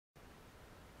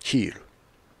Heal.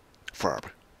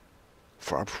 Verb.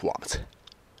 Verb forms.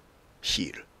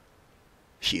 Heal.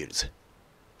 Heals.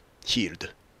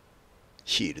 Healed.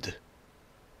 Healed.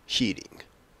 Healing.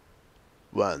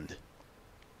 1.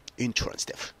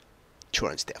 Intransitive.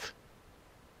 Transitive.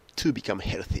 To become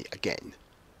healthy again.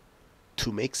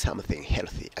 To make something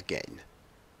healthy again.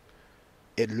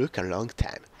 It took a long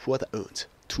time for the wounds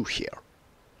to heal.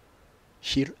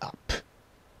 Heal up.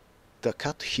 The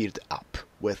cut healed up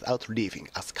without leaving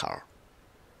a scar.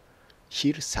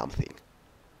 Heal something.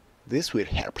 This will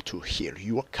help to heal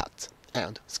your cuts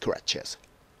and scratches.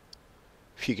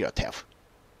 Figurative.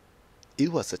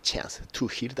 It was a chance to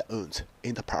heal the wounds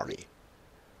in the party,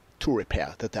 to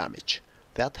repair the damage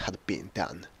that had been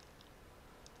done.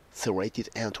 Serrated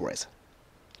entries.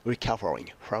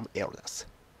 Recovering from illness.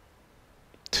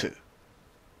 2.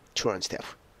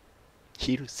 Transitive.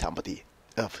 Heal somebody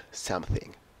of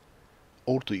something.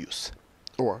 Old use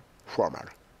or formal.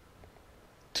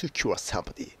 To cure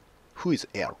somebody who is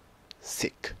ill,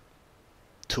 sick.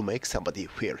 To make somebody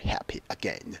feel happy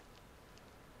again.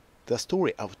 The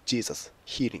story of Jesus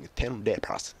healing 10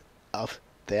 lepers of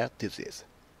their disease.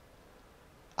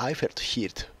 I felt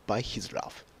healed by his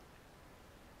love.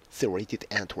 Serrated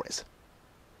entries.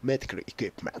 Medical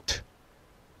equipment.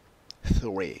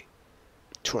 3.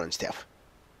 Transitive.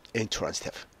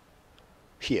 Intransitive.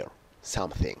 Heal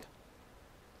something.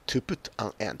 To put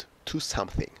an end to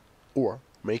something or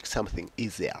make something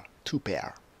easier to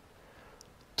bear.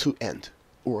 To end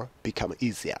or become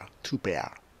easier to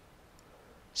bear.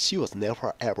 She was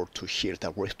never able to heal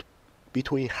the rift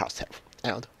between herself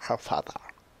and her father.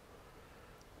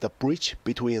 The breach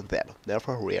between them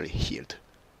never really healed.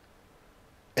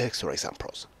 Extra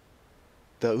examples.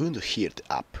 The wound healed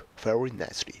up very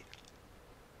nicely.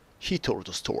 He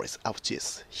told stories of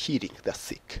Jesus healing the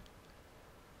sick.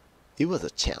 It was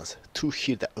a chance to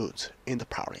heal the wounds in the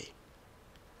party.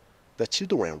 The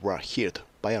children were healed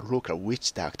by a local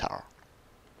witch doctor.